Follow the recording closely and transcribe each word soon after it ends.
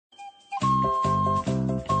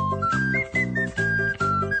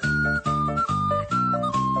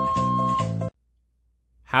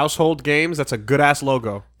Household Games, that's a good-ass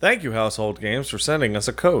logo. Thank you, Household Games, for sending us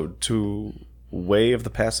a code to Way of the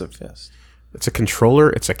Passive Fist. It's a controller,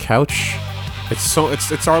 it's a couch.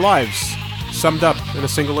 It's our lives, summed up in a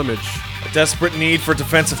single image. A desperate need for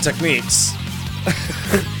defensive techniques.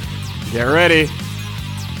 Get ready.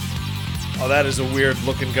 Oh, that is a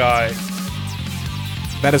weird-looking guy.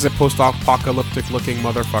 That is a post-apocalyptic-looking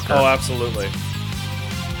motherfucker. Oh, absolutely.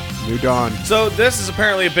 New Dawn. So this is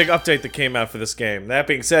apparently a big update that came out for this game. That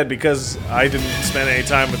being said, because I didn't spend any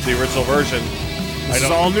time with the original version, This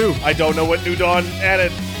is all new. I don't know what New Dawn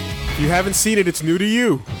added. If you haven't seen it, it's new to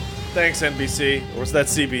you. Thanks, NBC. Or was that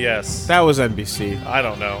CBS? That was NBC. I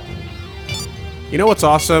don't know. You know what's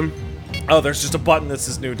awesome? Oh, there's just a button that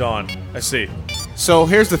says New Dawn. I see. So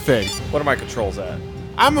here's the thing. What are my controls at?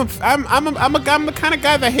 I'm the kind of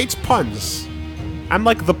guy that hates puns. I'm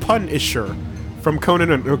like the pun-isher from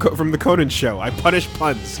the Conan show. I punish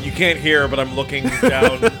puns. You can't hear, but I'm looking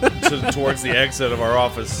down towards the exit of our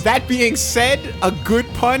office. That being said, a good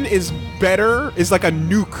pun is like a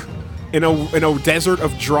nuke in a desert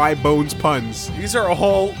of dry bones puns. These are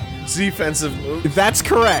all defensive moves. That's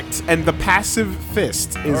correct. And the passive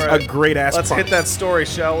fist is Alright. a great ass Let's pun. hit that story,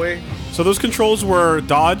 shall we? So those controls were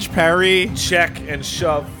dodge, parry. Check and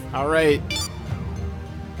shove. All right.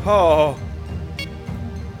 Oh.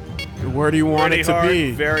 Where do you want Pretty it to hard,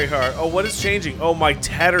 be? very hard. Oh, what is changing? Oh, my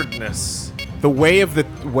tatteredness. The way of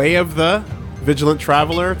the vigilant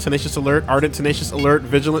traveler, tenacious alert, ardent tenacious alert,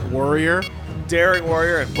 vigilant warrior, Daring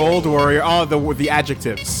warrior and bold warrior. Oh, the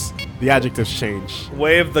adjectives. The adjectives change.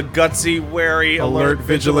 way of the gutsy, wary, alert,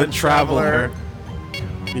 vigilant traveler.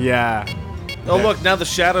 Yeah. Oh, look, now the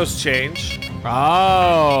shadows change.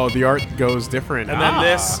 Oh, the art goes different. And then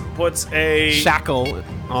this puts a... shackle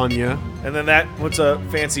on you. And then that puts a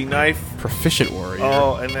fancy knife. Proficient warrior.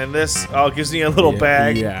 Oh, and then this gives me a little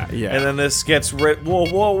bag. Yeah, yeah. And then this gets rid. Whoa,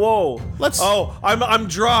 whoa, whoa! Oh, I'm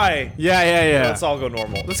dry. Yeah. Let's all go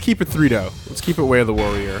normal. Let's keep it 3-0. Let's keep it Way of the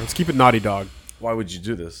Warrior. Let's keep it Naughty Dog. Why would you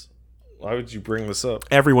do this? Why would you bring this up?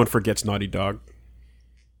 Everyone forgets Naughty Dog.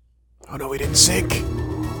 Oh no, we didn't sync.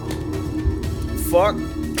 Fuck.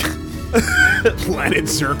 Planet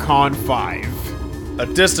Zircon 5. A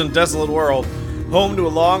distant, desolate world, home to a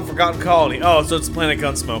long forgotten colony. Oh, so it's Planet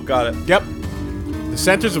Gunsmoke. Got it. Yep. The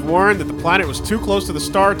centers have warned that the planet was too close to the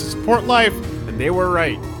star to support life, and they were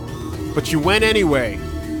right. But you went anyway.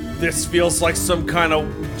 This feels like some kind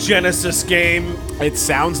of Genesis game. It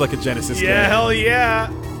sounds like a Genesis game. Yeah, hell yeah.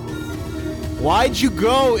 Why'd you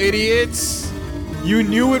go, idiots? You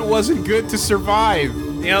knew it wasn't good to survive.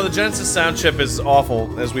 You know, the Genesis sound chip is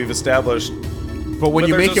awful, as we've established. But when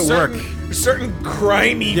you make it work... There's certain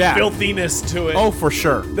grimy filthiness to it. Oh, for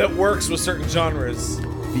sure. That works with certain genres.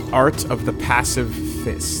 The art of the passive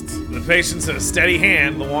fist. The patience in a steady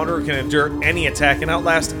hand, the Wanderer can endure any attack and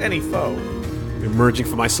outlast any foe. Emerging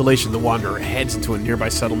from isolation, the Wanderer heads into a nearby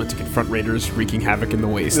settlement to confront raiders wreaking havoc in the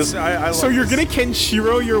waste. So you're gonna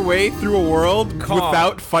Kenshiro your way through a world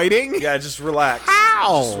without fighting? Yeah, just relax.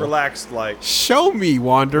 How? Just relaxed, like. Show me,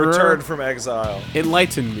 Wanderer. Return from exile.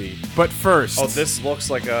 Enlighten me. But first... Oh, this looks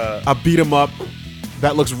like a beat 'em up.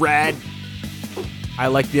 That looks rad. I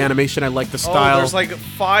like the animation, I like the style. Oh, there's like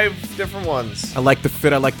 5 different ones. I like the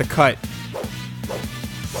fit, I like the cut.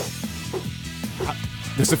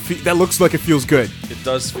 That looks like it feels good. It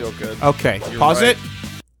does feel good. Okay, You're pause right. it.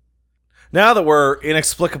 Now that we're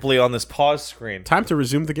inexplicably on this pause screen. Time to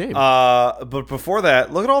resume the game. But before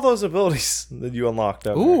that, look at all those abilities that you unlocked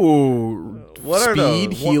up. Ooh. What are those?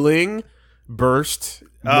 Speed, healing, burst,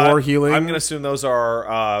 more healing. I'm going to assume those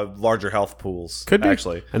are larger health pools. Could be.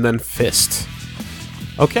 Actually. And then fist.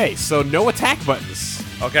 Okay, so no attack buttons.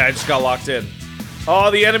 Okay, I just got locked in.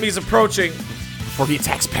 Oh, the enemy's approaching. Before he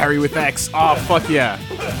attacks, parry with X. Oh, fuck yeah.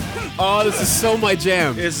 Oh, this is so my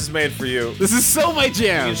jam. This is made for you. This is so my You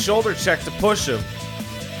jam. can shoulder check to push him.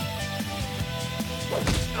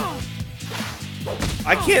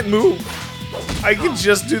 I can't move. I can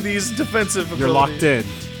just do these defensive abilities. You're locked in.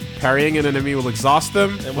 Parrying an enemy will exhaust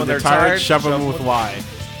them. And when they're tired, shove them with with Y.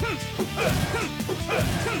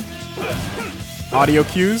 Audio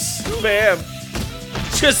cues. Bam.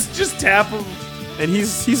 Just tap them. And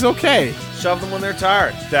he's okay. Shove them when they're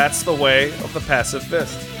tired. That's the way of the passive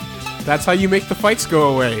fist. That's how you make the fights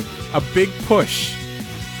go away. A big push.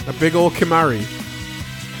 A big old Kimari.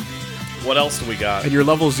 What else do we got? And you're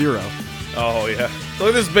level 0. Oh, yeah. Look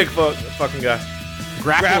at this big fucking guy.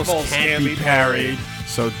 Grapples can't be parried.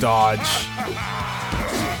 So dodge.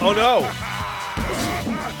 Oh, no.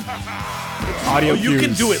 Audio Oh, cues. you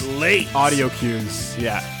can do it late. Audio cues.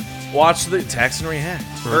 Yeah. Watch the attacks and react.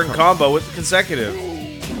 Or in combo with consecutive.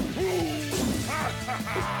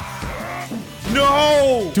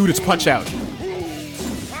 No! Dude, it's Punch Out.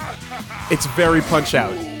 It's very Punch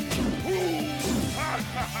Out.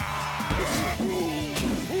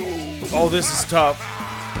 Oh, this is tough.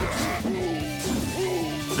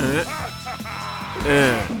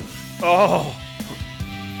 Oh.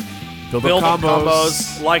 Build up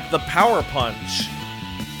combos. like the Power Punch.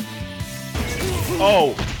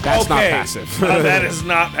 Oh, That's not okay. passive. That is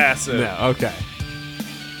not passive. No, okay.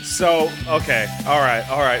 So, okay.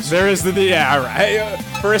 Alright. So There is yeah, alright.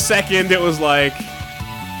 For a second, it was like,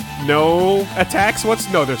 no attacks?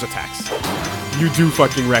 No, there's attacks. You do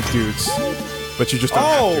fucking wreck dudes. But you just don't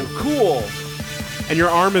have to. Cool. And your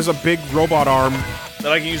arm is a big robot arm,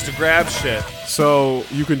 That I can use to grab shit. so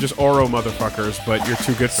you can just Oro motherfuckers, but you're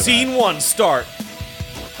too good for Scene 1, start.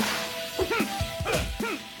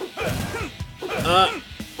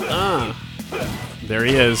 that. There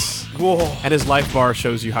he is. Cool. And his life bar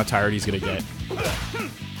shows you how tired he's gonna get.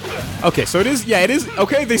 Okay, so it is,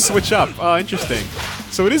 okay, they switch up. Oh, interesting.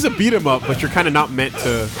 So it is a beat 'em up, but you're kind of not meant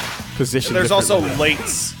to position There's also differently.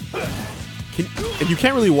 lates. And you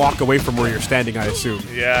can't really walk away from where you're standing, I assume.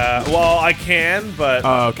 Yeah, well, I can, but...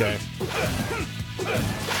 Oh, okay.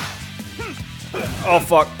 oh,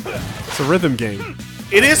 fuck. It's a rhythm game.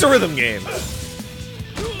 It is a rhythm game.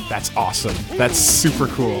 That's awesome. That's super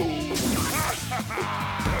cool.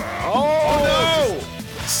 Oh, no!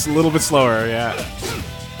 It's a little bit slower, yeah.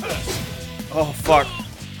 Oh, fuck.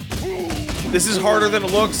 This is harder than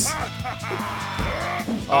it looks.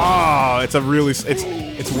 Oh, it's a really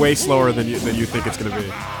it's way slower than you think it's gonna be.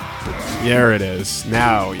 There it is.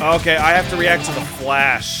 Now. Yeah. Okay, I have to react to the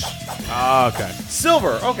flash. Okay.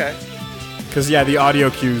 Silver, okay. Because yeah, the audio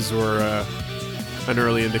cues were an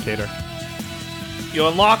early indicator. You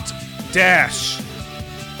unlocked dash.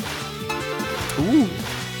 Ooh,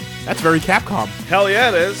 that's very Capcom. Hell yeah,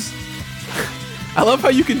 it is. I love how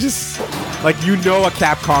you can just like a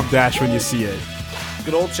Capcom dash when you see it.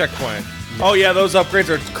 Good old checkpoint. Oh yeah, those upgrades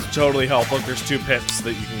are totally help. Look, there's 2 pips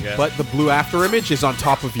that you can get. But the blue after image is on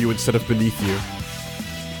top of you instead of beneath you.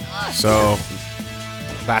 So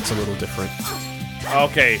that's a little different.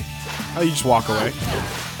 Okay. Oh, you just walk away.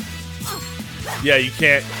 Yeah, you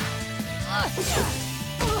can't.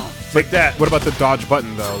 Take that. What about the dodge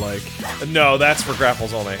button though? Like, No, that's for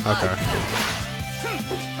grapples only. okay.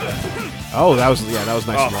 Oh, that was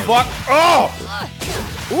nice. Oh, and light. fuck. Oh!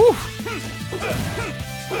 Ooh.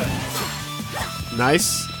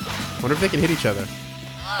 Nice. Wonder if they can hit each other.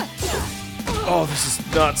 Oh, this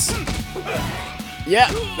is nuts. Yeah,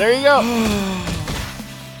 there you go.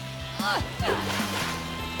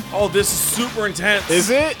 Oh, this is super intense. Is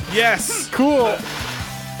it? Yes. Cool.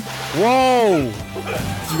 Whoa.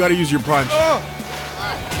 You gotta use your punch. Oh!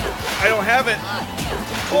 I don't have it.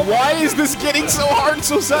 Why is this getting so hard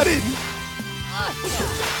so sudden?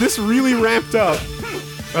 This really ramped up.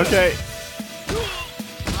 Okay.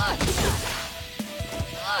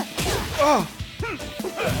 Oh!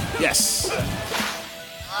 Yes.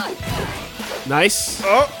 Nice.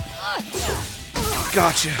 Oh!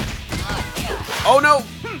 Gotcha. Oh no.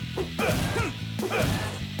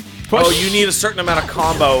 Push. Oh, you need a certain amount of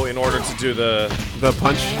combo in order to do the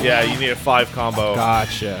punch. Yeah, you need a 5 combo.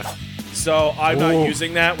 Gotcha. So I'm Ooh. not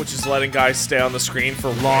using that, which is letting guys stay on the screen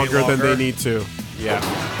for Longer than they need to. Yeah.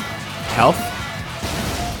 Health?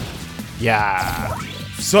 Yeah.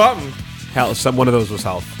 Something. Health. One of those was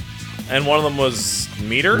health. And one of them was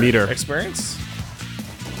meter? Meter. Experience?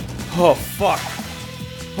 Oh, fuck.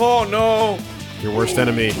 Oh, no. Your worst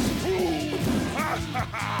enemy.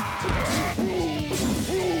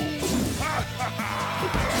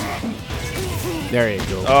 There you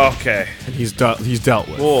go. Okay. And he's dealt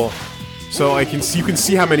with. Cool. So you can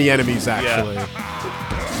see how many enemies actually.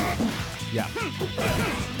 Yeah.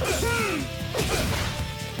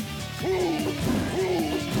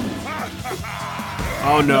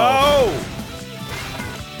 Oh no. No!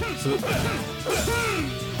 So,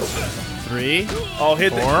 3, Oh,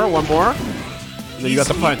 hit 4, one more. And then you got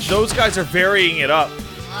the punch. Those guys are varying it up.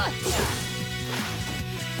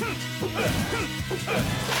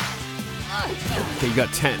 Okay, you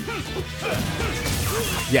got 10.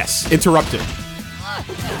 Yes, interrupted.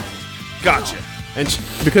 Gotcha. And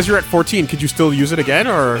because you're at 14, could you still use it again,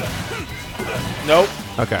 or? Nope.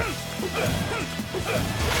 Okay.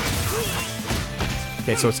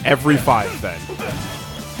 Okay, so it's every 5 then.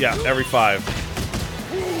 Yeah, every 5.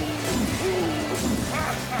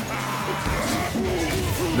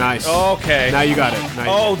 Nice. Okay. Now you got it. Nice.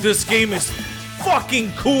 Oh, this game is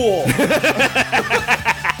fucking cool.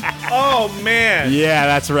 Oh man. Yeah,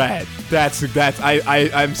 that's right.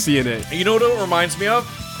 I'm seeing it. You know what it reminds me of?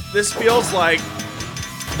 This feels like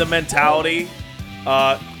the mentality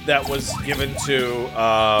that was given to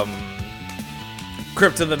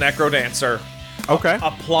Crypta the Necrodancer Okay.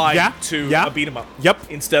 applied to yeah. a beat 'em up. Yep.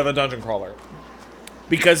 Instead of a dungeon crawler.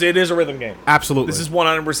 Because it is a rhythm game. Absolutely. This is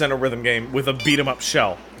 100% a rhythm game with a beat 'em up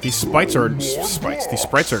shell. These sprites are These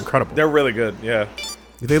sprites are incredible. They're really good, yeah.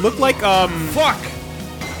 They look like Fuck!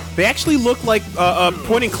 They actually look like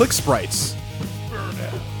point and click sprites.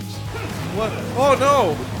 What? Oh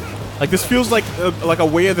no! Like this feels like a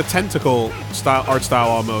Way of the Tentacle style art style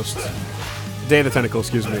almost. Day of the Tentacle,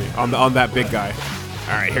 excuse me, on that big guy.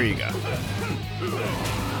 All right, here you go.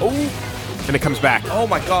 Oh, and it comes back. Oh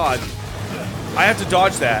my god. I have to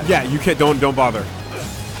dodge that. Yeah, you can't. Don't bother.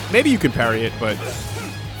 Maybe you can parry it, but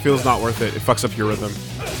feels not worth it. It fucks up your rhythm.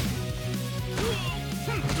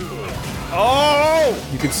 Oh!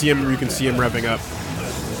 You can see him. You can see him revving up.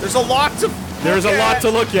 There's a lot to. There's a lot to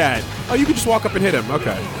look at. Oh, you can just walk up and hit him.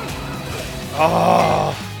 Okay.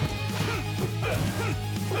 Oh.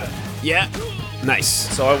 Yeah. Nice.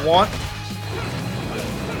 So I want.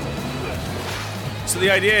 So the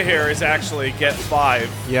idea here is actually get 5.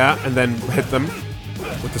 Yeah, and then hit them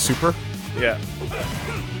with the super. Yeah.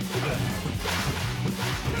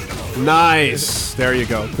 Nice. There you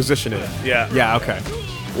go. Position it. Yeah. Yeah. Okay.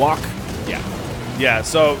 Walk. Yeah. Yeah.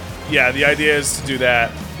 So yeah, the idea is to do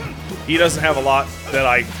that. He doesn't have a lot that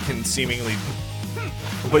I can seemingly.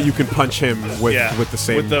 But you can punch him with Yeah. the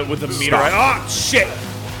same with the meter. stock. Oh shit!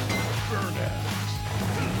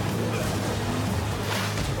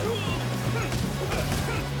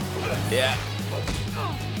 Yeah.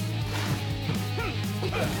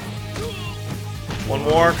 One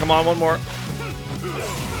more. Come on, one more.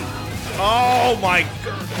 Oh my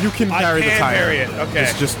god. You can parry the can tire. parry it. Okay.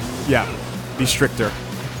 It's just yeah. Be stricter.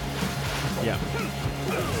 Yeah.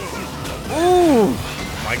 Ooh.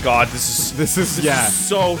 My god, this is yeah.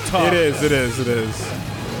 so tough. It is. It is. It is.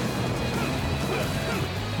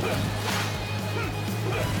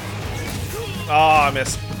 Oh, I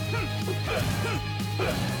missed.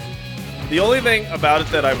 The only thing about it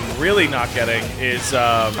that I'm really not getting is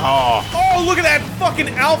oh, look at that fucking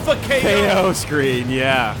alpha KO. KO screen.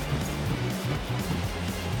 Yeah.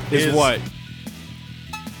 Is what?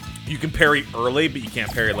 You can parry early, but you can't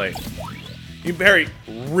parry late. You can parry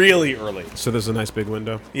really early. So there's a nice big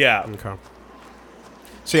window. Yeah. Okay.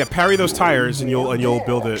 So yeah, parry those tires and you'll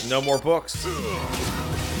build it. No more books.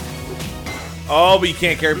 Oh, but you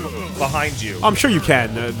can't carry behind you. I'm sure you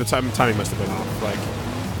can. The timing must have been off. Like.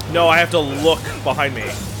 No, I have to look behind me.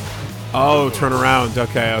 Oh, turn around.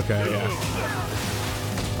 Okay. Okay. Yeah.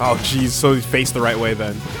 Oh, jeez. So you face the right way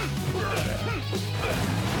then.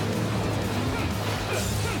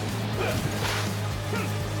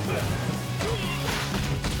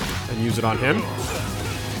 And use it on him.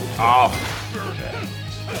 Oh.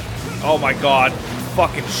 Oh my god.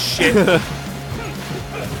 Fucking shit.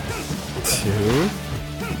 2.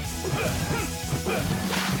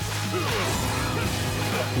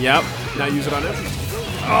 Yep. Now use it on him.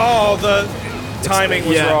 Oh, the timing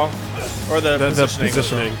was Yeah. wrong. Or the The positioning.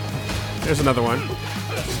 positioning. There's another one.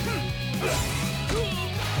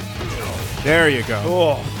 There you go.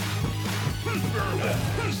 Oh.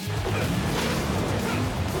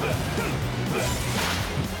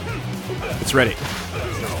 It's ready.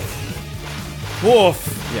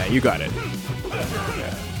 Woof. Yeah, you got it.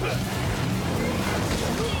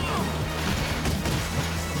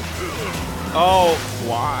 Oh,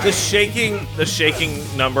 Why? the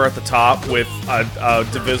shaking number at the top with a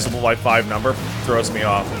divisible by 5 number throws me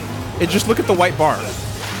off. Just look at the white bar.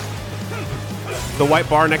 The white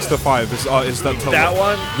bar next to 5 is the That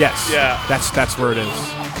one? Yes. Yeah. That's where it is.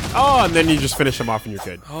 Oh, and then you just finish him off and you're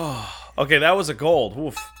good. Okay, that was a gold.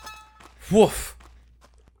 Woof. Woof.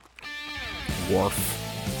 Wharf.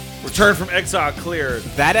 Return from exile cleared.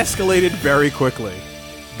 That escalated very quickly.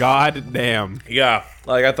 God damn. Yeah,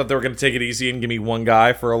 like I thought they were gonna take it easy and give me one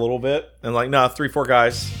guy for a little bit, and like, nah, 3-4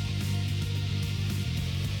 guys.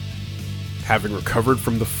 Having recovered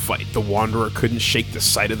from the fight, the Wanderer couldn't shake the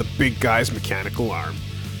sight of the big guy's mechanical arm.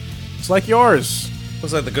 It's like yours.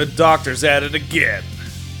 Looks like the good doctor's at it again.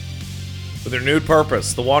 With their new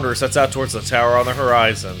purpose, the Wanderer sets out towards the tower on the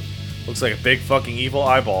horizon. Looks like a big fucking evil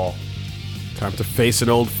eyeball. Time to face an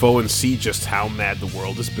old foe and see just how mad the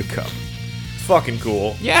world has become. Fucking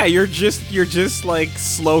cool. Yeah, you're just like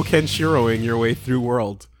slow Kenshiroing your way through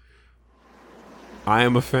world. I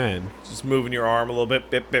am a fan. Just moving your arm a little bit,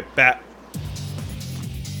 bip, bip, bat.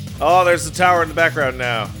 Oh, there's the tower in the background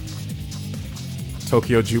now.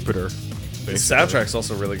 Tokyo Jupiter. The soundtrack's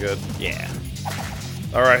also really good. Yeah.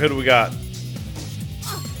 Alright, who do we got?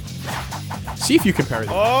 See if you can parry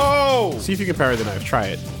the Oh! See if you can parry the knife. Try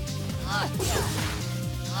it.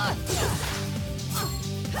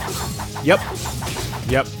 Yep.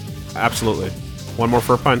 Yep. Absolutely. One more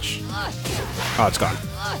for a punch. Oh, it's gone.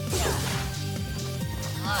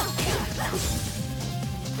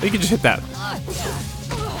 You can just hit that.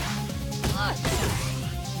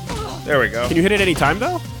 There we go. Can you hit it any time,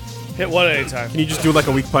 though? Hit one at a time. Can you just do like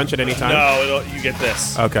a weak punch at any time? No, you get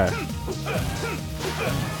this. Okay.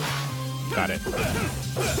 Got it.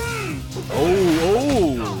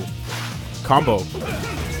 Oh. Combo.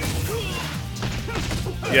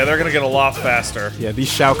 Yeah, they're gonna get a lot faster. Yeah, these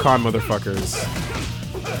Shao Kahn motherfuckers.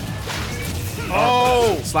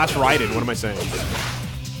 Oh! Slash Raiden, what am I saying?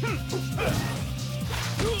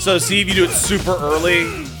 So see, if you do it super early,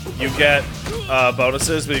 you get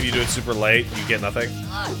bonuses, but if you do it super late, you get nothing.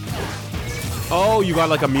 Oh, you got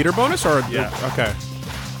like a meter bonus or? Yeah. Okay.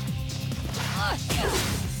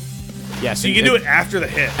 Yes. So you can do it after the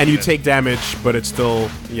hit. And you take damage, but it's still...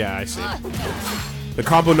 Yeah, I see. The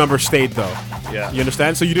combo number stayed, though. Yeah. You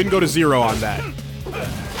understand? So you didn't go to 0 on that.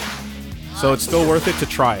 So it's still worth it to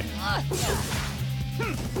try.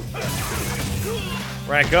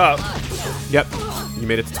 Rank up. Yep. You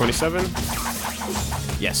made it to 27?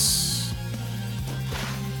 Yes.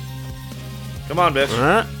 Come on, bitch.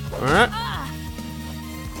 Alright. Alright.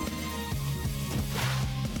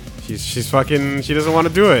 She's fucking... She doesn't want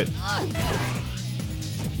to do it.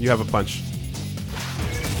 You have a punch.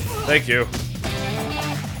 Thank you.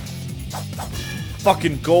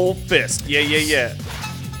 Fucking gold fist. Yeah.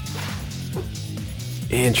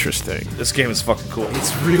 Interesting. This game is fucking cool.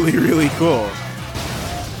 It's really, really cool.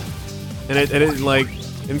 And it like...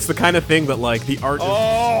 It's the kind of thing that, like, the art...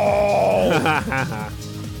 Oh!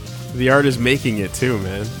 The art is making it, too,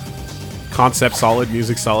 man. Concept solid,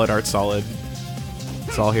 music solid, art solid.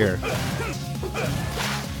 It's all here.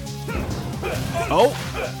 Oh!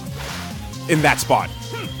 In that spot.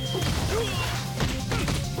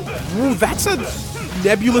 Ooh, that's a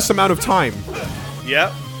nebulous amount of time.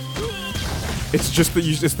 Yep. It's just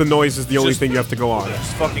it's the noise is the only thing you have to go on.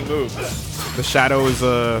 Just fucking move. The shadow is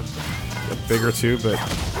bigger too, but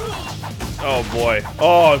Oh boy.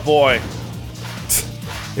 Oh boy.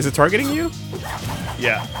 is it targeting you?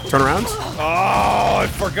 Yeah. Turn around. Oh, I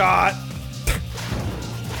forgot.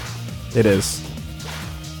 It is.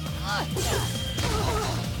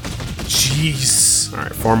 Jeez. All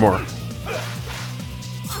right, 4 more.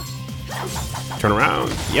 Turn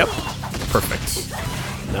around. Yep. Perfect.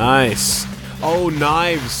 Nice. Oh,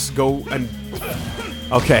 knives go and...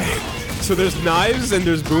 Okay. So there's knives and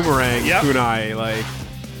there's boomerang, Yep. kunai, like...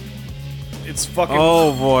 It's fucking...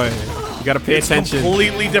 Oh, boy. You gotta pay it's attention.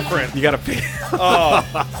 completely different. You gotta pay... Oh.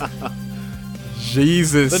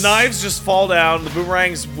 Jesus. The knives just fall down. The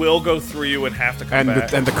boomerangs will go through you and have to come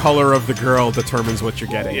back. And the color of the girl determines what you're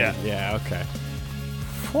getting. Yeah. Yeah, okay.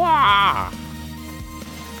 Wah!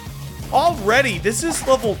 Already, this is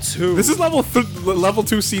level 2. This is level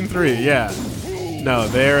 2, scene 3, yeah. No,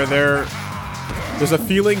 there's a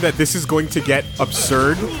feeling that this is going to get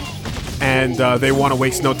absurd, and they want to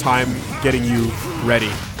waste no time getting you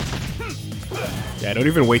ready. Yeah, don't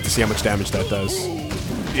even wait to see how much damage that does.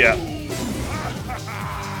 Yeah.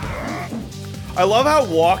 I love how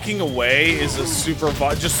walking away is a super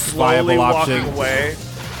just slowly Viable walking option. away.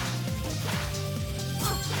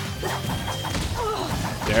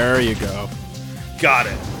 There you go. Got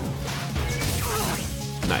it.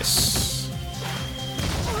 Nice.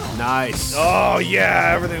 Nice. Oh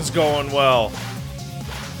yeah, everything's going well.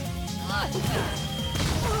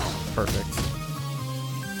 Perfect.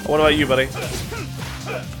 What about you, buddy?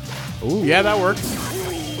 Ooh, yeah, that worked.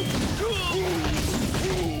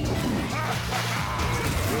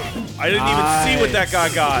 I didn't even see what that guy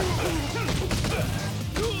got.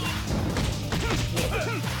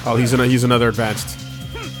 Oh, he's another advanced.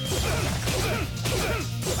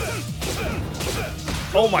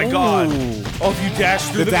 Oh my god. Ooh. Oh, if you dash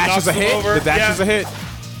through The dash is a hit. over. The dash is a hit.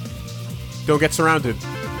 Don't get surrounded.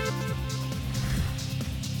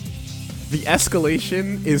 The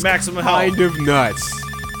escalation is Maximum kind health. of nuts.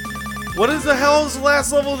 What is the hell does the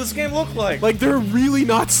last level of this game look like? Like, they're really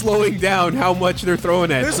not slowing down how much they're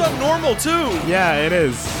throwing at There's you. a normal too. Yeah, it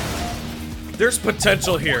is. There's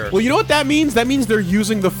potential here. Well, you know what that means? That means they're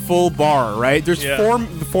using the full bar, right? There's Yeah.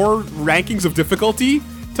 four rankings of difficulty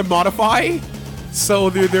to modify, so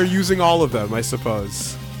they're using all of them, I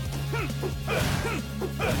suppose.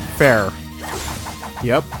 Fair.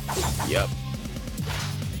 Yep. Yep.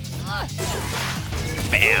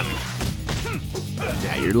 Bam.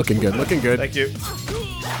 Yeah, you're looking good. Looking good. Thank you.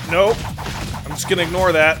 Nope. I'm just gonna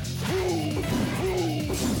ignore that.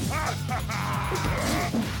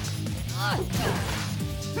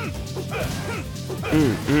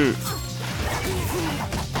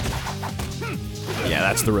 Yeah,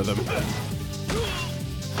 That's the rhythm.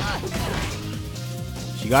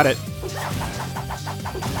 She got it.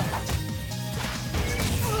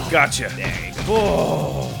 Gotcha.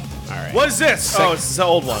 Oh. All right. What is this? Oh, it's the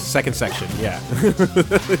old one. Second section, yeah.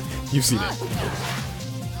 You've seen it.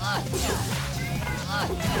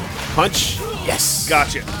 Punch. Yes.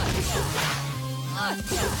 Gotcha.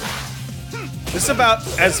 This is about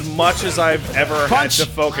as much as I've ever Punch. had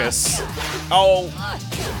to focus. Oh.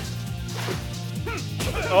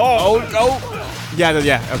 Oh. Oh. Yeah,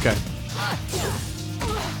 okay.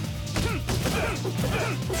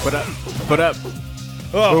 Put up.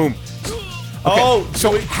 Oh. Boom. Oh.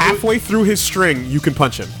 So halfway through his string, you can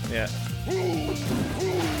punch him. Yeah.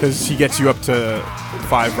 Because he gets you up to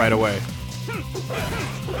 5 right away.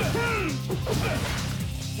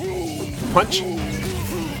 Punch.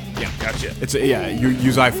 Yeah. Gotcha. It's yeah. You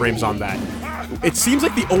use iframes on that. It seems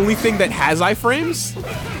like the only thing that has iframes.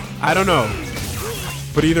 I don't know,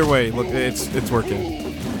 but either way, look, it's working.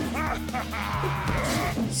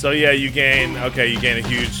 So yeah, you gain. Okay, you gain a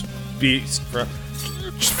huge beast from.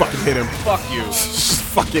 Just fucking hit him. Fuck you. Just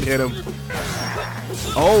fucking hit him.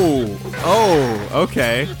 Oh,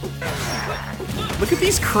 okay. Look at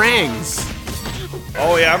these Krangs.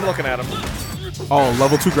 Oh yeah, I'm looking at him. Oh,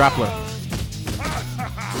 level 2 grappler.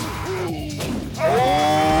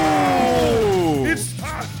 Oh!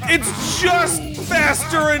 It's just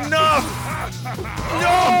faster enough.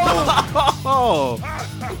 No.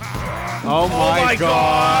 Oh my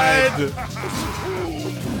god.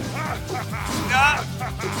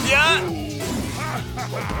 Yeah.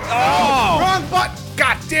 Oh. Wrong button.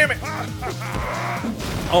 God damn it.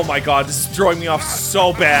 Oh my god, this is throwing me off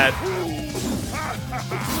so bad.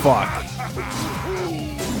 Fuck.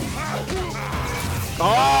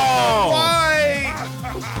 Oh! Why?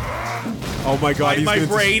 Oh my god, My gonna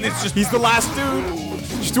brain is just. He's the last dude.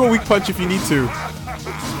 Just do a weak punch if you need to.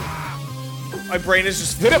 My brain is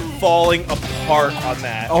just falling apart on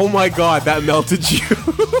that. Oh my god, that melted you.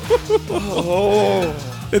 Oh.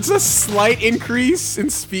 It's a slight increase in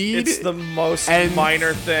speed. It's the most And-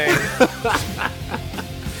 minor thing.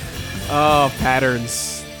 Oh,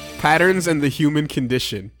 patterns. Patterns and the human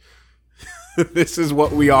condition. This is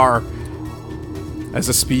what we are as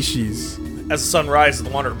a species. As the sun rises, the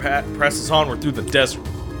wanderer presses onward through the desert.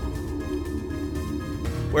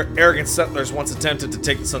 Where arrogant settlers once attempted to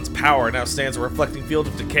take the sun's power, now stands a reflecting field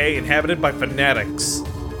of decay inhabited by fanatics.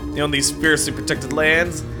 On these fiercely protected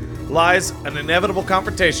lands lies an inevitable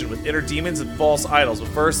confrontation with inner demons and false idols. But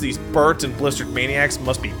first, these burnt and blistered maniacs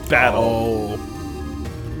must be battled.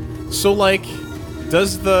 Oh. So like,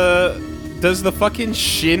 does the fucking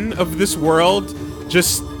Shin of this world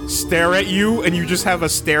just stare at you and you just have a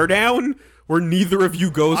stare down where neither of you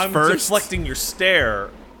goes I'm first? deflecting your stare.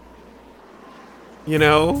 You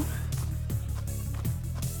know?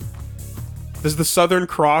 Does the Southern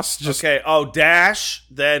Cross just Okay, oh, dash,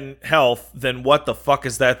 then health, then what the fuck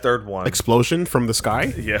is that third one? explosion from the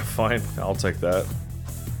sky? Yeah, fine. I'll take that.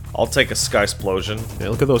 I'll take a sky explosion. Yeah,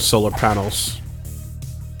 look at those solar panels.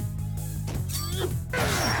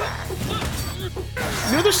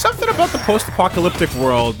 You know, there's something about the post-apocalyptic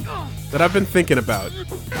world that I've been thinking about.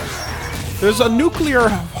 There's a nuclear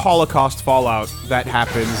holocaust fallout that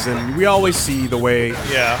happens, and we always see the way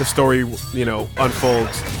Yeah. the story, you know,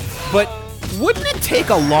 unfolds. But wouldn't it take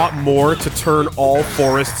a lot more to turn all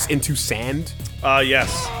forests into sand?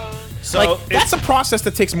 Yes. So Like, that's a process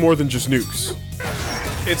that takes more than just nukes.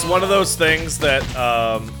 it's one of those things that,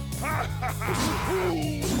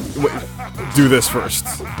 Wait, do this first.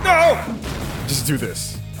 No! Just do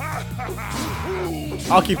this.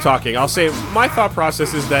 I'll keep talking. I'll say my thought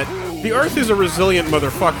process is that the Earth is a resilient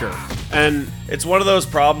motherfucker, and It's one of those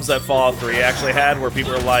problems that Fallout 3 actually had where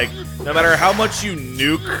people are like, no matter how much you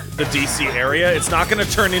nuke the DC area, it's not going to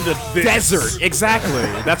turn into this. desert. Exactly.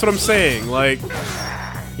 That's what I'm saying. Like,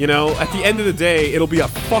 you know, at the end of the day, it'll be a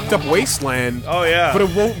fucked up wasteland. Oh, yeah. But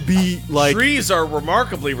it won't be like Trees are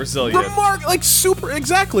remarkably resilient. like super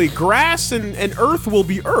exactly. Grass and earth will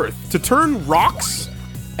be earth. To turn rocks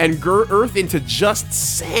and earth into just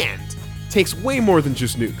sand takes way more than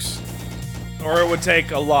just nukes. Or it would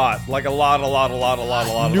take a lot. Like a lot.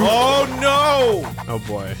 Nuke. Oh, no! Oh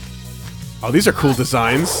boy. Oh, these are cool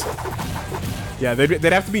designs. Yeah, they'd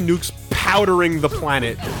have to be nukes powdering the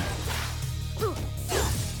planet.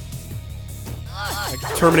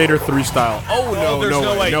 Like Terminator 3 style. Oh no, there's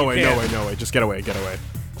no way, no you way, can't. no way, no way. Just get away, get away.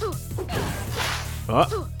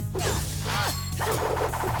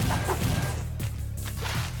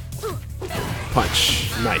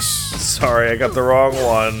 Punch. Nice. Sorry, I got the wrong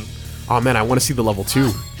one. Oh man, I want to see the level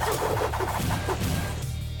 2.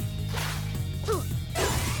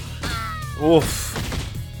 Oof.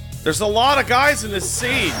 There's a lot of guys in this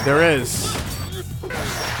scene. There is.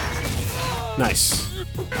 Nice.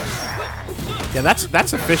 Yeah,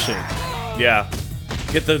 that's efficient. Yeah.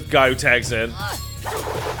 Get the guy who tags in.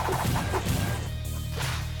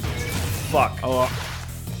 Fuck. Oh.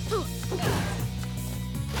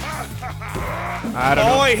 I don't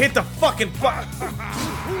know. Oh, I hit the fucking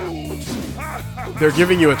They're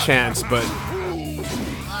giving you a chance, but...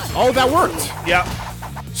 Oh, that worked! Yeah.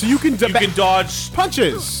 So you can... You can dodge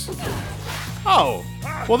punches! Oh.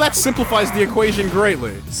 Well, that simplifies the equation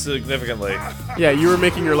greatly. significantly. Yeah, you were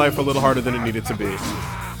making your life a little harder than it needed to be.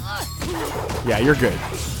 Yeah, you're good.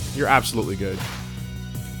 You're absolutely good.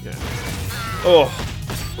 Yeah. Oh.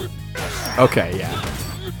 Okay, yeah.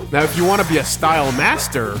 Now, if you want to be a style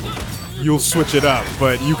master, you'll switch it up,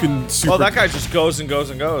 but you can super... Oh, that guy just goes and goes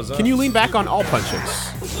and goes. Huh? Can you lean back on all punches?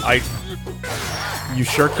 You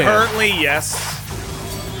sure can. Currently, yes.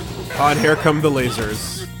 Oh, and here come the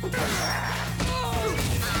lasers.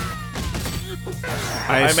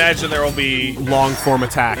 I imagine there will be long form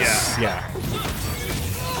attacks. Yeah.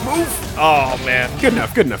 Move! Oh, man. Good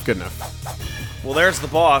enough, good enough, good enough. Well, there's the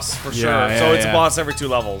boss, for sure. Yeah, So it's yeah. a boss every 2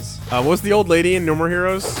 levels. What was the old lady in No More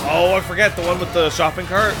Heroes? Oh, I forget. The one with the shopping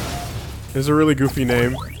cart? There's a really goofy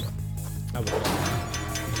name.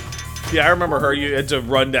 Yeah, I remember her. You had to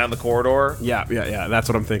run down the corridor. Yeah, that's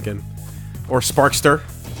what I'm thinking. Or Sparkster.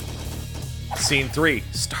 Scene 3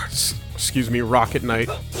 starts. Excuse me, Rocket Knight.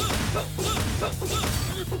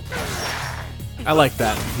 I like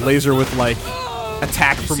that. Laser with, like,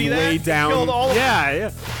 attack from see that? way down. Killed all of yeah.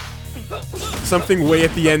 Something way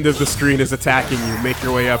at the end of the screen is attacking you. Make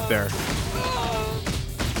your way up there.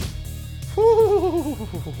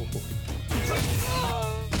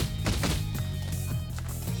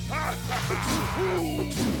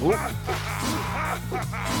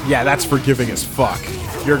 Yeah, that's forgiving as fuck.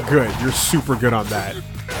 You're good. You're super good on that.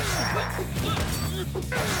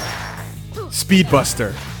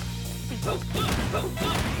 Speedbuster.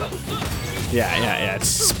 Yeah,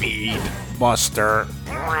 it's Speedbuster.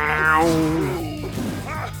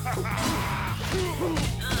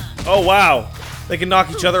 Oh, wow. They can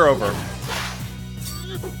knock each other over.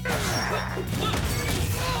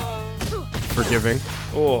 Forgiving.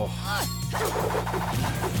 Oh.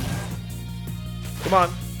 Come on.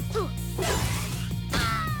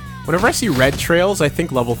 Whenever I see red trails, I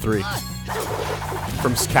think level 3.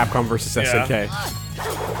 From Capcom vs. SNK.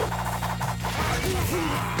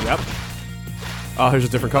 Yep. Oh, here's a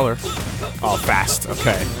different color. Oh, fast.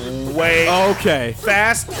 Okay. Wait. Okay.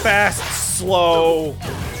 Fast, slow.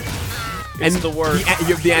 It's And the worst.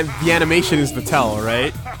 The animation is the tell,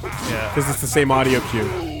 right? Yeah. Because it's the same audio cue.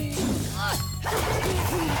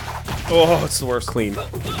 Oh, it's the worst. Clean. 2,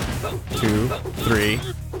 3,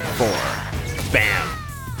 4. Bam.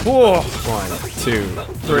 Oh. 1, 2,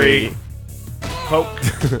 3. 3. Poke.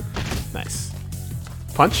 Nice.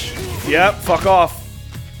 Punch. Yep, fuck off.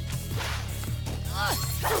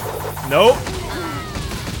 Nope.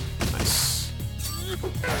 Nice.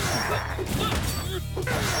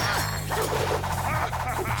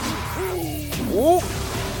 Ooh.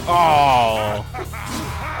 Oh.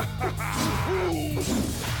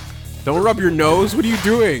 Don't rub your nose. What are you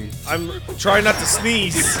doing? I'm trying not to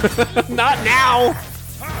sneeze. Not now.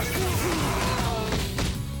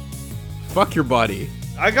 Fuck your body.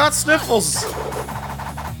 I got sniffles.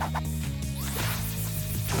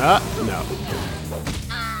 No.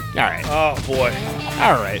 Alright. Oh, boy.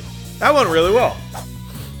 Alright. That went really well.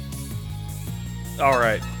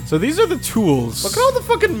 Alright. So these are the tools. Look at all the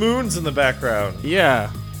fucking moons in the background.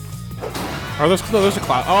 Yeah. Are those... No, those are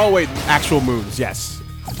clouds. Oh, wait. Actual moons. Yes.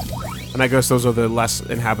 And I guess those are the less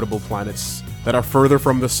inhabitable planets that are further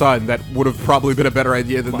from the sun. That would have probably been a better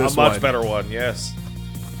idea than this A much one. better one, yes.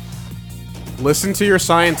 Listen to your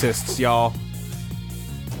scientists, y'all.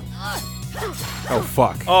 Oh,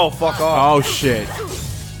 fuck. Oh, fuck off. Oh, shit.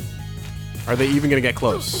 Are they even gonna get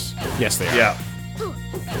close? Yes, they are. Yeah.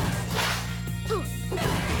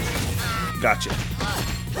 Gotcha.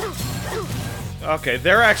 Okay,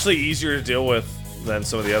 they're actually easier to deal with than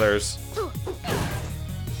some of the others.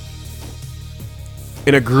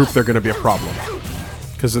 In a group, they're gonna be a problem.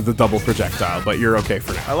 Because of the double projectile, but you're okay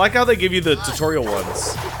for now. I like how they give you the tutorial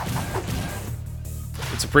ones.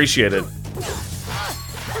 It's appreciated.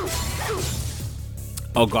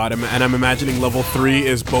 Oh god, and I'm imagining level 3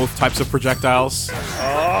 is both types of projectiles.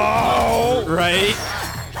 Oh! Right?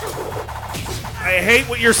 I hate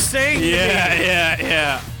what you're saying.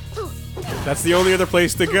 Yeah. That's the only other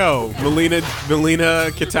place to go. Melina,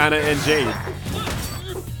 Kitana, and Jade.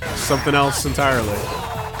 Something else entirely.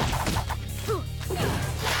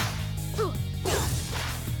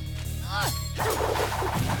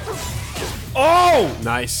 Oh!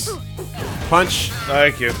 Nice. Punch.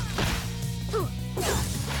 Thank you.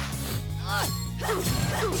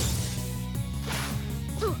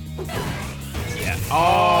 Yeah.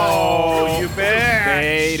 Oh, you bitch!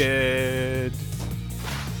 baited.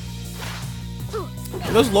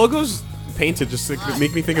 Those logos painted just like,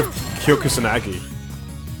 make me think of Kyo Kusanagi.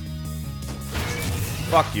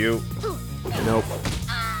 Fuck you. Nope.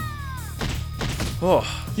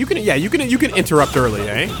 Oh. You can interrupt early,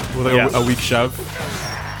 eh? With a weak shove.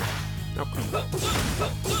 Okay.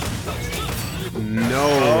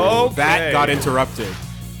 No, Okay. that got interrupted.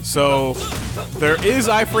 So there is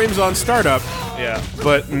iframes on startup, Yeah.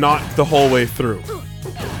 but not the whole way through.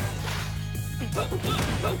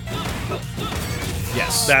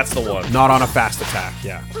 Yes. That's the one. Not on a fast attack,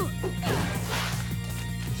 yeah.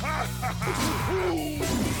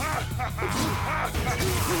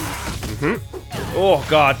 Oh,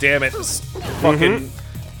 god damn it. This fucking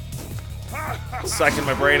psyching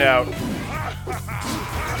my brain out.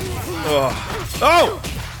 Oh. Oh!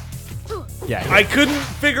 Yeah. I couldn't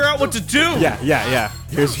figure out what to do. Yeah.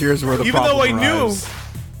 Here's where the Even though I problem knew. lies.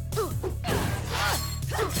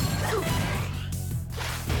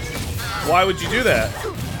 Why would you do that?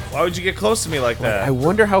 Why would you get close to me like that? I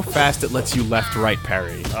wonder how fast it lets you left-right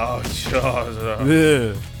parry. Oh, God.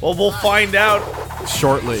 Ugh. Well, we'll find out.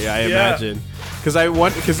 Shortly, I imagine.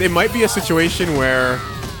 Because it might be a situation where,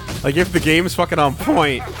 like, if the game's fucking on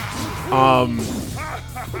point,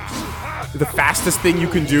 the fastest thing you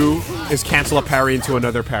can do is cancel a parry into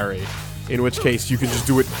another parry. In which case, you can just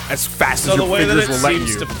do it as fast as So the your way that fingers it will let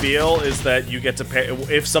seems you. to feel is that you get to pay.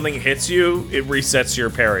 If something hits you, it resets your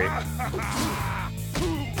parry.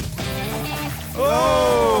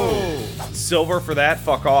 Oh! Silver for that?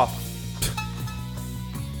 Fuck off.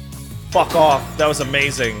 Fuck off. That was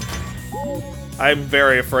amazing. I'm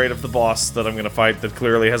very afraid of the boss that I'm gonna fight that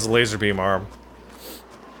clearly has a laser beam arm.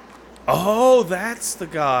 Oh, that's the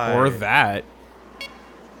guy. Or that.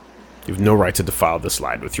 You have no right to defile this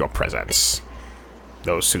land with your presence.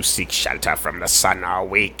 Those who seek shelter from the sun are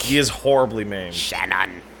weak. He is horribly maimed.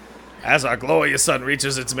 Shannon. As our glorious sun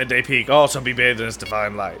reaches its midday peak, all shall be bathed in its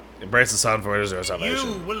divine light. Embrace the sun, for it is your salvation.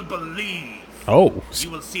 You will believe. Oh, You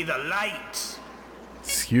will see the light.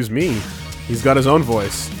 excuse me. He's got his own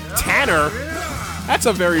voice. Tanner? That's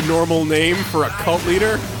a very normal name for a cult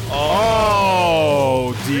leader.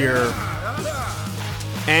 Oh, dear.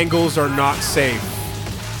 Angles are not safe.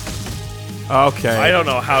 Okay. I don't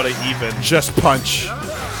know how to even Just punch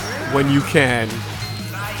when you can.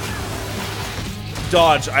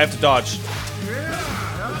 dodge. I have to dodge.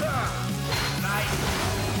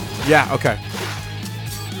 Yeah, okay.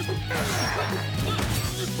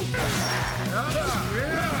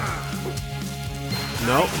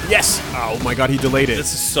 No. Yes. Oh my god, he delayed it.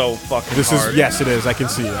 This is so fucking This hard. is, yes, it is. I can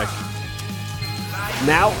see.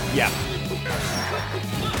 Now, yeah.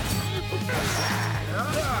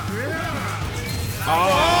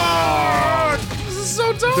 Oh, This is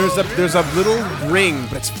so dumb. there's a little ring,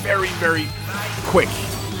 but it's very, very quick.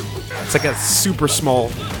 It's like a super small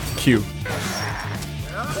cue.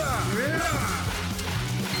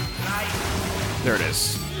 There it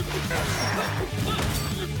is.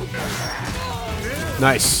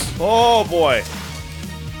 Nice. Oh boy.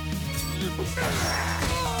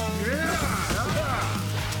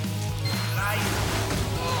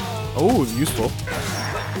 Oh, useful.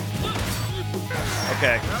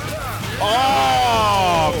 Okay.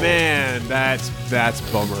 Oh man, that's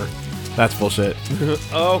bummer. That's bullshit.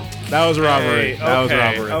 Oh, That was robbery. That was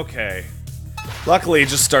robbery. Okay. Luckily, it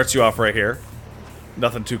just starts you off right here.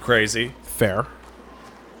 Nothing too crazy. Fair.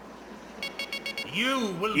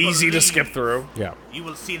 You will Easy to believe. skip through. Yeah. You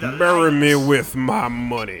will see the Bury light. me with my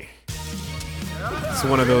money. It's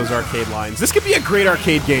one of those arcade lines. This could be a great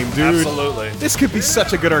arcade game, dude. Absolutely. This could be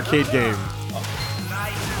such a good arcade game.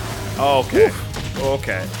 Okay.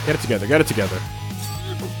 Okay. Get it together. Get it together.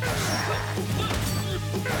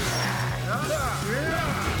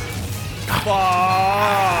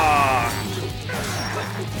 Fuck.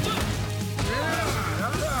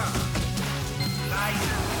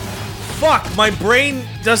 Fuck, my brain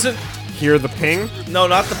doesn't. Hear the ping? No,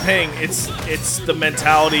 not the ping. It's the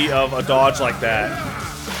mentality of a dodge like that.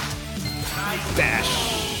 Dash.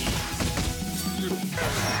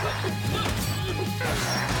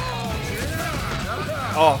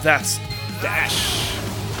 Oh, that's dash.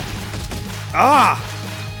 Ah,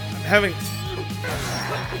 I'm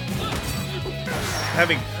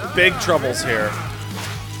having big troubles here.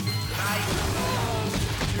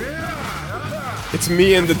 It's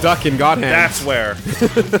me and the duck in God Hand. That's where.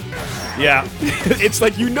 Yeah. It's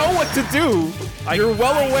like you know what to do. You're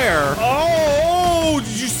well aware. Oh,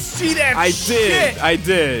 did you see see that I shit. did. I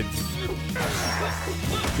did.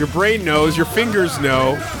 Your brain knows. Your fingers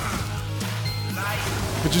know.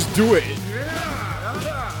 But just do it.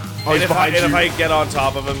 Oh, he's behind you. If I get on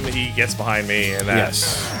top of him, he gets behind me, and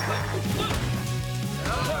that's... Yes.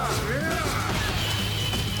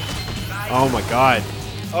 Oh my god.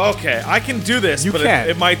 Okay, I can do this, You but can.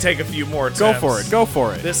 it might take a few more attempts. Go for it. Go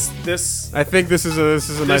for it. This I think this is a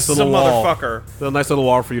nice is a little wall. motherfucker. A nice little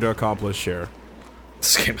wall for you to accomplish here.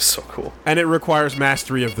 This game is so cool. And it requires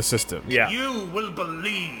mastery of the system. Yeah. You will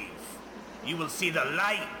believe. You will see the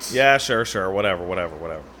light. Yeah, sure, whatever.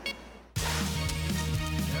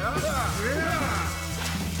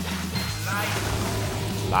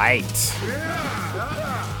 Light.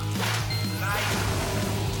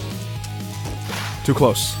 Too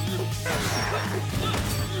close.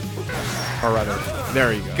 Or rather,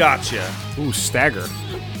 there you go. Gotcha. Ooh, stagger.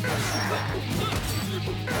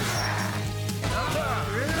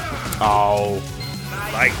 Oh.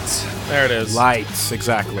 Light. There it is. Lights,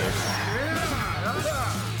 exactly.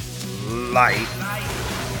 Light.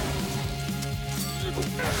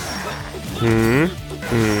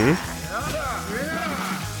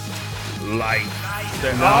 Light.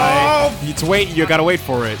 There. Oh! It's wait, you gotta wait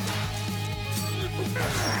for it.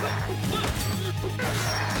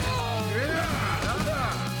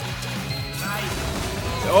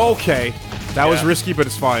 Okay. That was Yeah. risky, but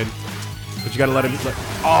it's fine. But you gotta let him.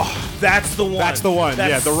 Oh, That's the one. that's the one.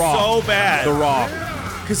 That's Yeah, the raw. so bad. The raw.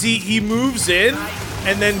 Because he moves in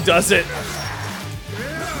and then does it.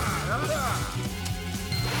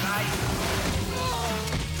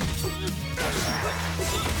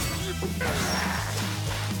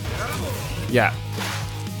 Yeah.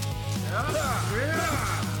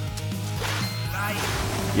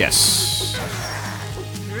 Yes.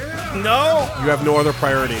 No. You have no other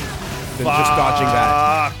priority than just dodging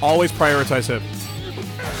that. Always prioritize him.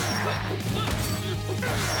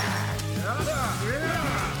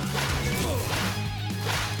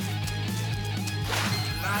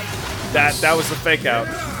 That was the fake out.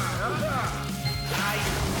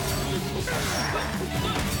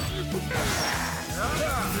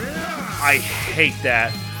 I hate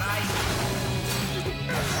that.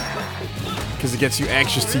 Because it gets you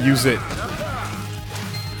anxious to use it.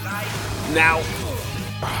 Now.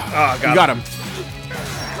 Oh, You got him.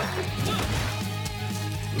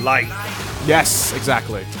 Light. Yes,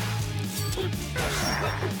 exactly.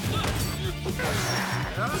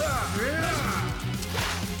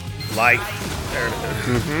 Light. There it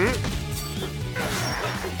is.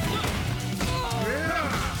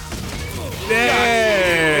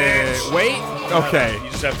 Yeah. Wait. Okay. You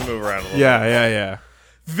just have to move around a little. Yeah.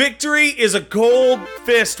 Victory is a gold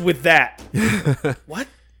fist with that. What?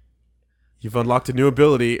 You've unlocked a new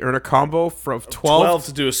ability. Earn a combo from 12. 12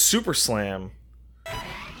 to do a super slam.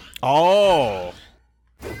 Oh.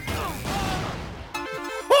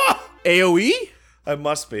 AoE? I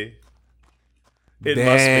must be. It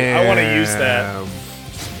must be. I want to use that.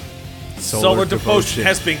 Solar Devotion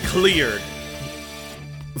has been cleared.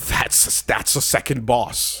 That's a second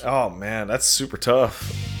boss. Oh man, that's super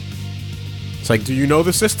tough. It's like, do you know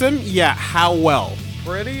the system? Yeah, how well?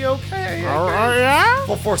 Pretty okay. Yeah?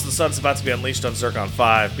 Full Force of the Sun is about to be unleashed on Zircon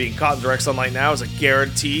 5. Being caught in direct sunlight now is a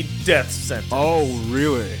guaranteed death sentence. Oh,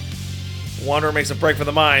 really? Wanderer makes a break for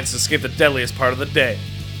the mines to escape the deadliest part of the day.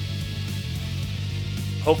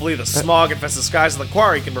 Hopefully the smog-infested skies of the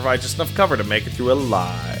quarry can provide just enough cover to make it through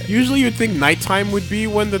alive. Usually you'd think nighttime would be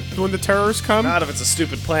when the terrors come. Not if it's a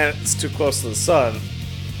stupid planet that's too close to the sun.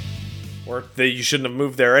 Or that you shouldn't have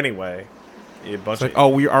moved there anyway. You bunch Like, of...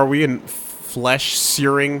 oh, are we in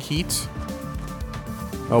flesh-searing heat?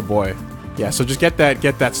 Oh boy. Yeah, so just get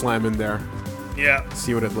that slam in there. Yeah.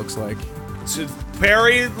 See what it looks like. So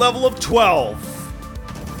parry level of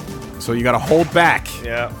 12. So you gotta hold back.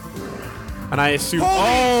 Yeah. And I assume... Holy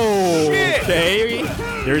oh! shit! Okay.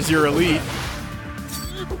 There's your elite.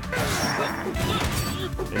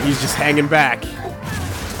 And he's just hanging back.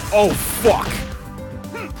 Oh, fuck!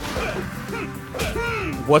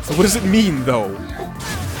 What does it mean, though?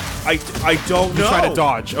 I don't know. You try to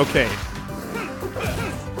dodge. Okay.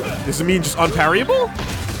 Does it mean just unparryable?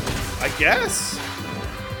 I guess.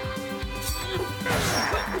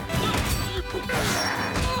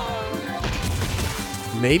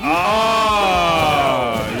 Maybe? Oh,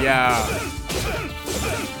 yeah.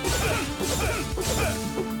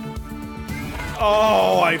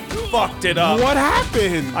 Oh, I fucked it up. What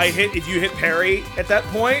happened? If you hit parry at that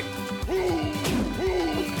point,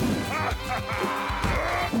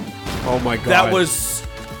 Oh my god. that was...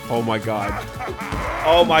 Oh my god.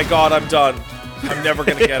 Oh my god, I'm done. I'm never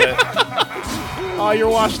gonna get it. Oh, you're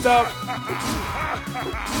washed up.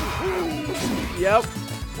 Yep.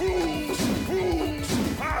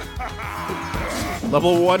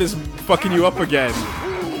 Level 1 is fucking you up again.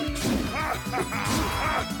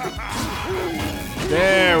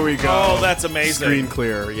 There we go. Oh, that's amazing. Screen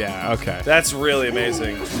clear. Yeah, okay. That's really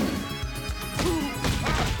amazing.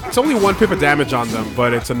 It's only 1 pip of damage on them,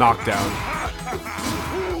 but it's a knockdown.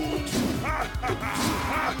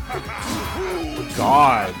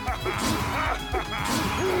 God.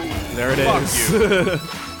 There it is.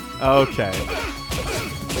 Okay.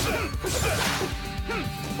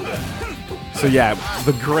 So yeah,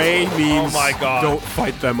 the gray means Oh my God. don't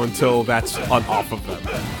fight them until that's on off of them.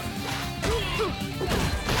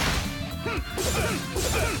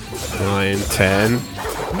 9, 10.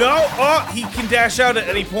 No! Oh, he can dash out at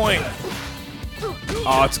any point.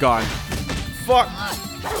 Oh, it's gone. Fuck.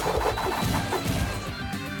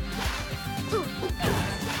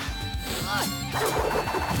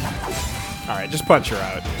 All right, just punch her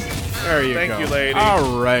out. There you go. Thank you, lady.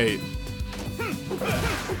 All right.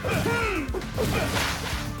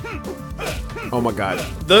 Oh my God.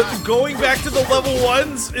 The going back to the level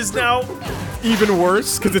 1s is now... Even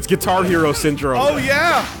worse, because it's Guitar Hero Syndrome. Oh,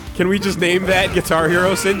 yeah! Can we just name that Guitar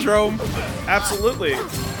Hero Syndrome? Absolutely.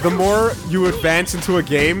 The more you advance into a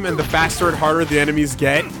game and the faster and harder the enemies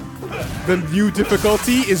get, the new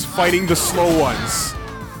difficulty is fighting the slow ones.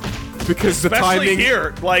 Because the Especially timing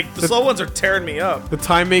here. Like, the slow ones are tearing me up. the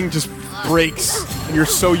timing just breaks and you're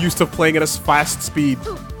so used to playing at a fast speed.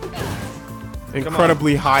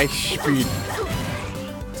 Incredibly high speed.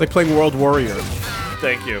 It's like playing World Warrior.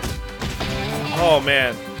 Thank you. Oh,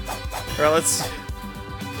 man. Alright, let's...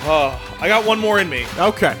 Oh, I got one more in me.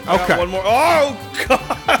 Okay, I got okay. one more. Oh,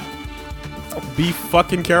 God! Be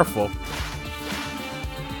fucking careful.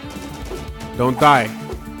 Don't die.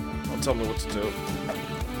 Don't tell me what to do.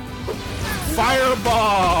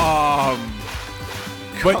 Firebomb!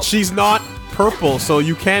 But she's not purple, so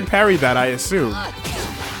you can parry that, I assume.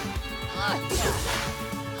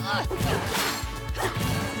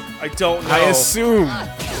 I don't know. I assume.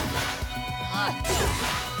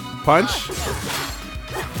 Punch?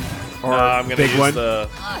 Or I'm gonna big use one? the...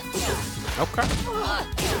 Okay.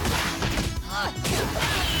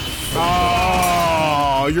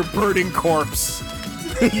 Oh, you're burning corpse.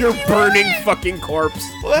 You're burning fucking corpse.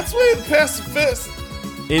 Well, that's way past the fist.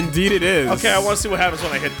 Indeed it is. Okay, I want to see what happens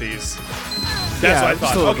when I hit these. That's Yeah, what I just a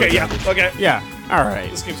thought. little Okay, bit yeah, damage. okay. Yeah, alright.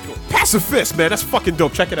 This game's cool. Pacifist, man. That's fucking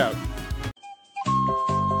dope. Check it out.